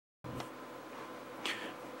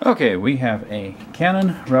Okay, we have a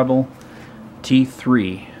Canon Rebel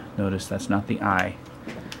T3. Notice that's not the I.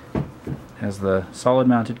 It has the solid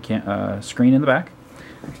mounted screen in the back.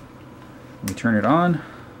 We turn it on.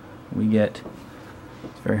 We get,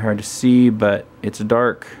 it's very hard to see, but it's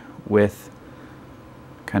dark with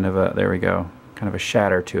kind of a, there we go, kind of a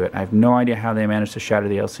shatter to it. I have no idea how they managed to shatter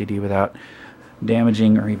the LCD without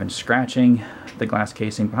damaging or even scratching the glass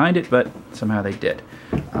casing behind it, but somehow they did.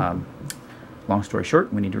 Long story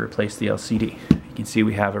short, we need to replace the LCD. You can see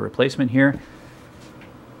we have a replacement here,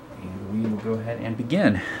 and we will go ahead and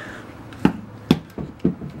begin.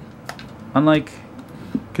 Unlike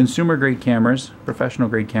consumer grade cameras, professional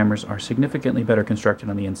grade cameras are significantly better constructed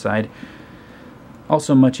on the inside,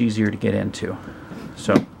 also much easier to get into.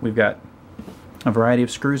 So we've got a variety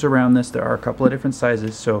of screws around this. There are a couple of different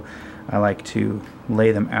sizes, so I like to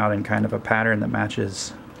lay them out in kind of a pattern that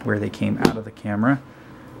matches where they came out of the camera.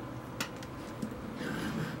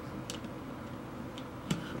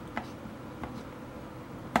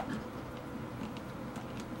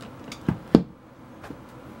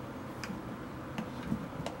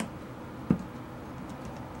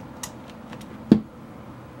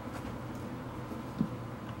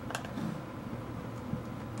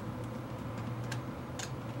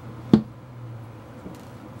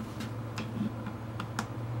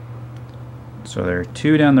 So there are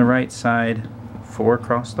 2 down the right side, 4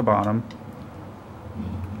 across the bottom.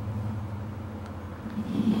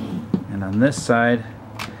 And on this side,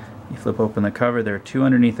 you flip open the cover, there are 2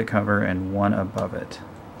 underneath the cover and 1 above it.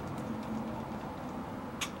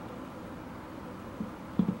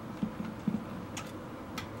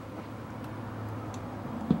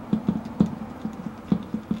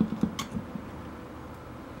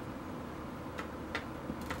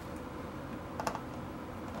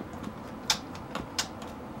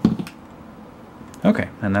 Okay,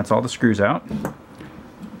 and that's all the screws out.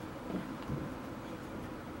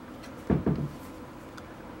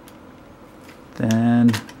 Then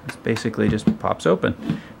this basically just pops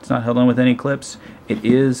open. It's not held on with any clips. It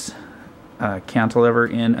is cantilever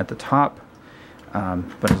in at the top,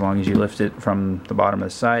 but as long as you lift it from the bottom of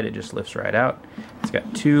the side, it just lifts right out. It's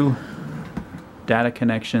got 2 data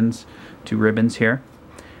connections, 2 ribbons here.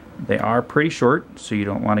 They are pretty short, so you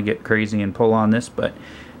don't want to get crazy and pull on this, but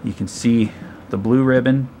you can see the blue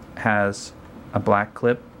ribbon has a black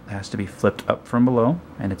clip that has to be flipped up from below,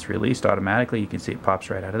 and it's released automatically. You can see it pops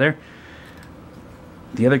right out of there.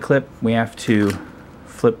 The other clip we have to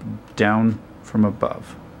flip down from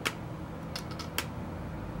above,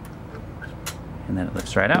 and then it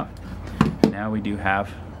lifts right out. Now we do have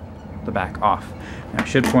the back off. Now I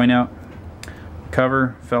should point out, the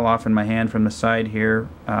cover fell off in my hand from the side here.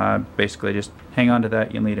 Basically just hang on to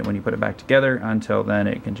that. You'll need it when you put it back together. Until then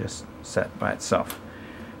it can just set by itself.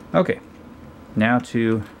 Okay, now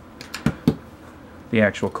to the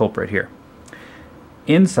actual culprit here.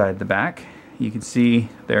 Inside the back you can see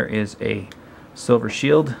there is a silver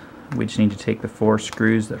shield. We just need to take the 4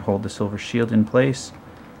 screws that hold the silver shield in place.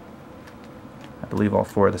 I believe all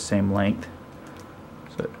 4 are the same length,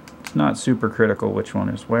 so it's not super critical which one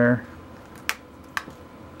is where.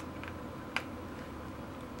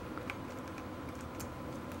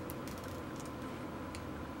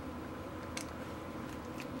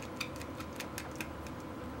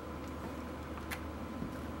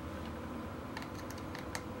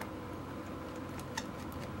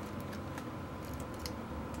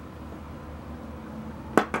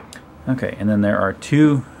 Okay, and then there are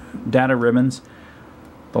 2 data ribbons.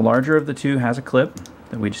 The larger of the 2 has a clip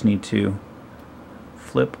that we just need to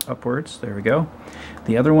flip upwards. There we go.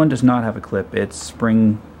 The other one does not have a clip. It's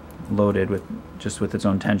spring loaded with its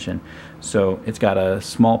own tension. So it's got a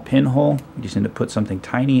small pinhole. You just need to put something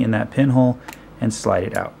tiny in that pinhole and slide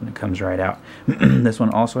it out, and it comes right out. This one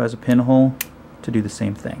also has a pinhole to do the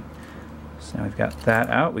same thing. So now we've got that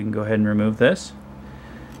out. We can go ahead and remove this.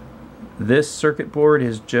 This circuit board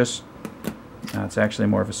is just, it's actually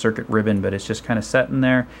more of a circuit ribbon, but it's just kind of set in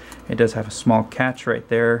there. It does have a small catch right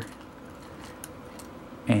there,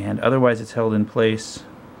 and otherwise it's held in place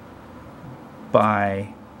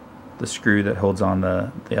by the screw that holds on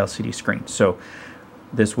the LCD screen. So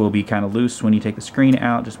this will be kind of loose when you take the screen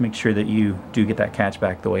out. Just make sure that you do get that catch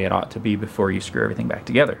back the way it ought to be before you screw everything back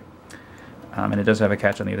together. And it does have a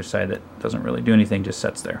catch on the other side that doesn't really do anything, just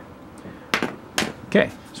sets there. Okay,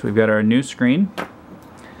 so we've got our new screen,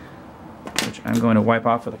 which I'm going to wipe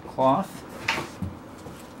off with a cloth.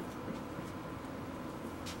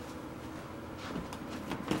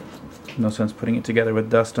 No sense putting it together with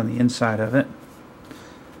dust on the inside of it.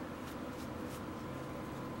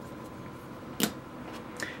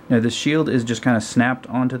 Now the shield is just kind of snapped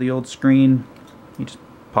onto the old screen. You just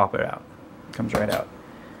pop it out. It comes right out.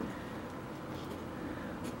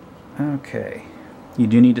 Okay. You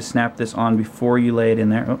do need to snap this on before you lay it in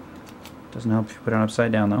there. Oh, doesn't help if you put it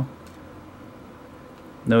upside down though.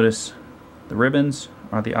 Notice the ribbons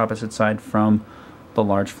are the opposite side from the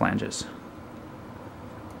large flanges.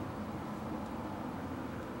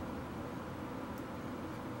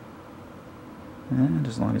 And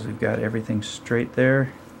as long as we've got everything straight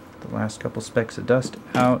there, the last couple specks of dust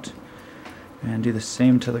out, and do the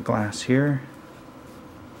same to the glass here.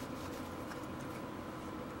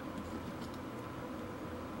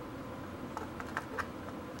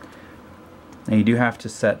 Now you do have to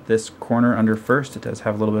set this corner under first. It does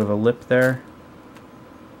have a little bit of a lip there.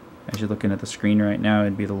 As you're looking at the screen right now,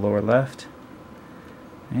 it'd be the lower left.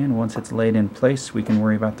 And once it's laid in place, we can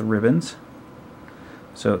worry about the ribbons.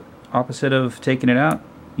 So opposite of taking it out,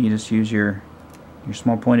 you just use your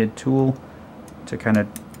small pointed tool to kind of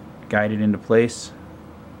guide it into place.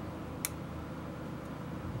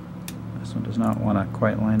 This one does not want to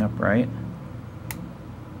quite line up right.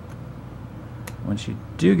 Once you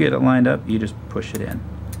do get it lined up, you just push it in.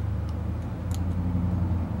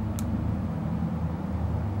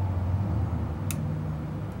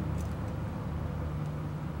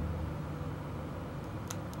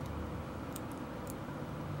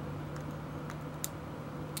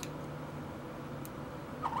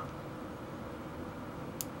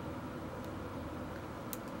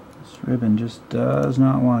 This ribbon just does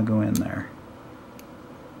not want to go in there.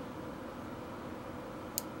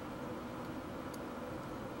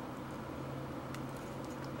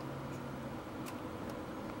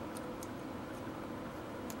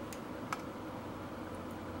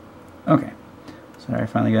 Okay, so I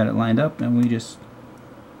finally got it lined up, and we just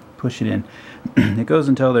push it in. It goes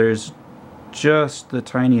until there's just the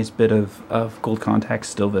tiniest bit of gold contact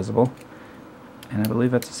still visible. And I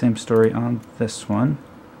believe that's the same story on this one.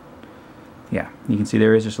 Yeah, you can see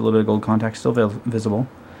there is just a little bit of gold contact still visible.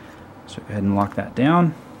 So go ahead and lock that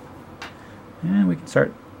down, and we can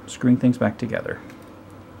start screwing things back together.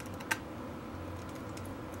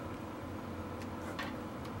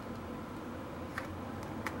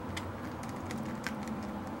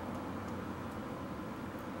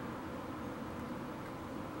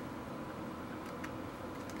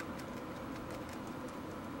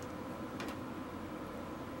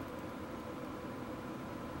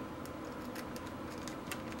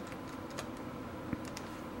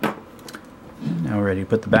 Now we're ready to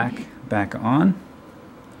put the back on.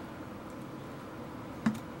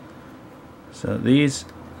 So these,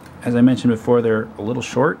 as I mentioned before, they're a little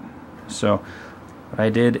short. So what I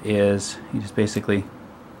did is you just basically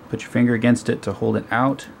put your finger against it to hold it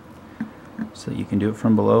out so that you can do it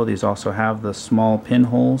from below. These also have the small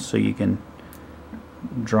pinholes so you can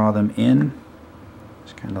draw them in.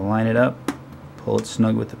 Just kind of line it up, pull it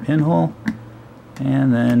snug with the pinhole,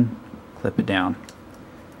 and then clip it down.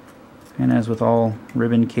 And as with all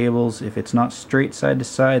ribbon cables, if it's not straight side to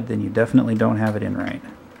side, then you definitely don't have it in right.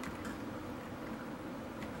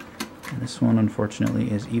 And this one,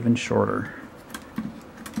 unfortunately, is even shorter.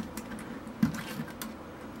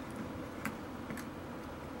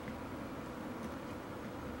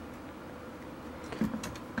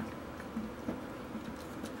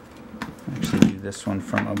 Actually, do this one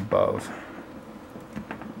from above.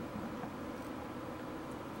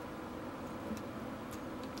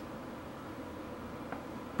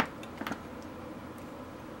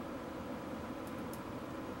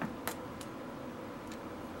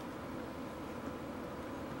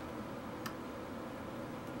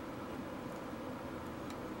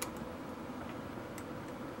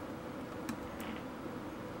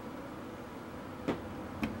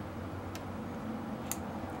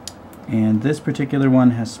 And this particular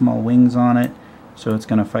one has small wings on it, so it's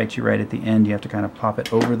going to fight you right at the end. You have to kind of pop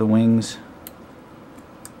it over the wings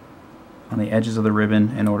on the edges of the ribbon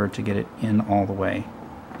in order to get it in all the way.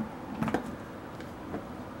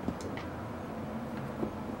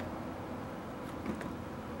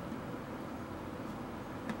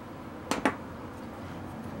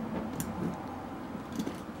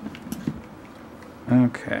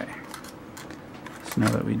 Okay. So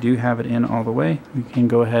now that we do have it in all the way, we can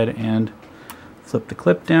go ahead and flip the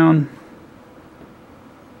clip down.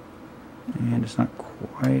 And it's not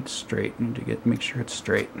quite straight. We need to make sure it's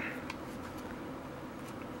straight.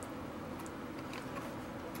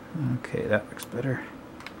 Okay, that looks better.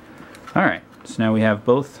 Alright, so now we have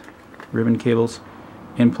both ribbon cables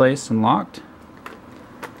in place and locked.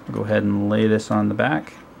 I'll go ahead and lay this on the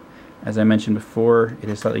back. As I mentioned before, it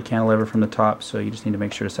is slightly cantilever from the top, so you just need to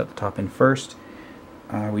make sure to set the top in first.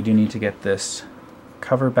 We do need to get this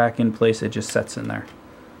cover back in place. It just sets in there.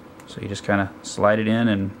 So you just kind of slide it in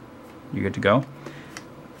and you're good to go.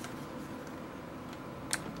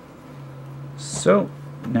 So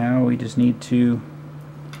now we just need to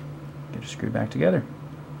get it screwed back together.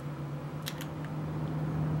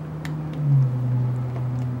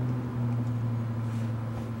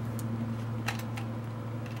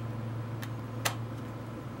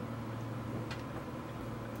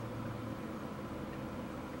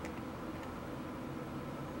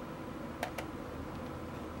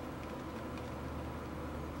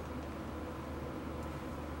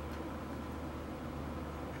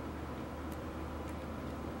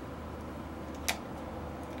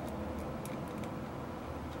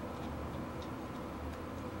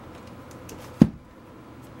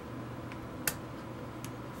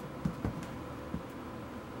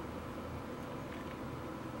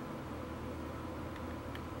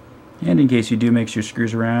 And in case you do mix your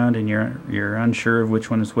screws around and you're unsure of which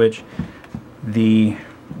one is which, the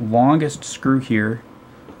longest screw here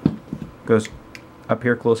goes up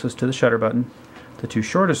here closest to the shutter button. The two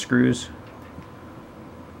shortest screws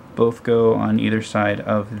both go on either side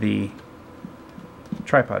of the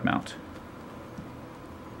tripod mount.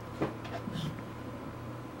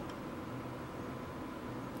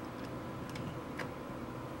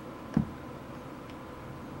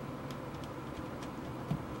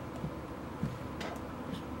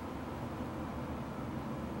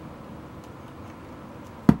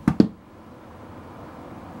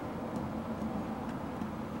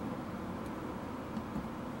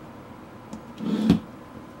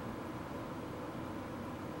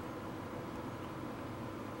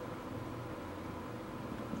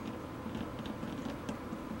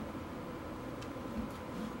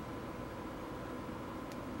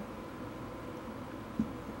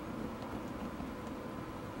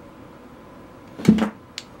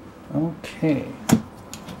 Okay,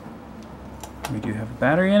 we do have a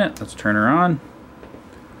battery in it. Let's turn her on,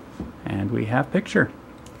 and we have picture.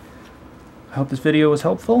 I hope this video was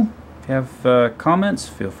helpful. If you have comments,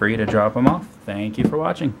 feel free to drop them off. Thank you for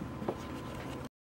watching.